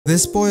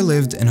This boy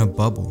lived in a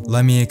bubble.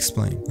 Let me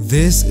explain.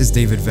 This is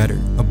David Vetter,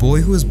 a boy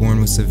who was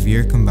born with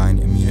severe combined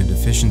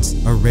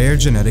immunodeficiency, a rare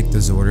genetic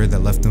disorder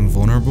that left him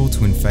vulnerable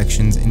to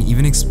infections, and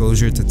even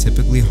exposure to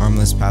typically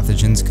harmless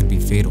pathogens could be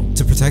fatal.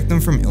 To protect him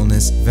from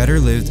illness,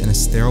 Vetter lived in a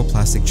sterile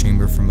plastic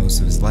chamber for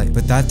most of his life,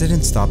 but that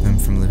didn't stop him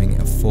from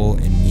living a full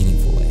and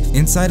meaningful life.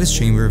 Inside his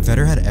chamber,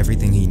 Vetter had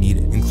everything he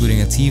needed,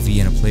 including a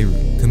TV and a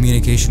playroom.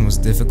 Communication was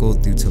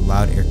difficult due to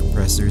loud air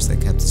compressors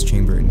that kept his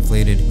chamber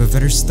inflated, but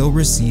Vetter still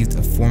received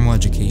a formal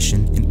education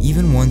and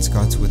even once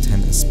got to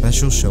attend a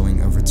special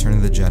showing of Return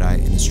of the Jedi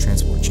in his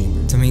transport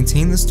chamber. To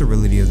maintain the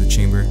sterility of the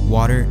chamber,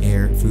 water,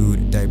 air,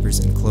 food, diapers,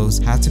 and clothes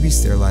had to be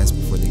sterilized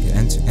before they could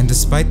enter. And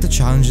despite the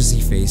challenges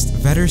he faced,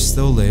 Vetter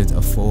still lived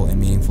a full and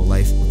meaningful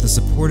life with the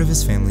support of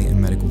his family and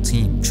medical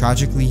team.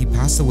 Tragically, he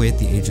passed away at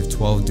the age of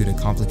 12 due to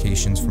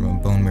complications from a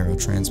bone marrow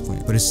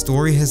transplant, but his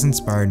story has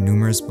inspired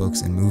numerous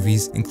books and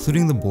movies,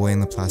 including The Boy in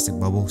the Plastic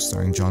Bubble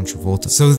starring John Travolta. So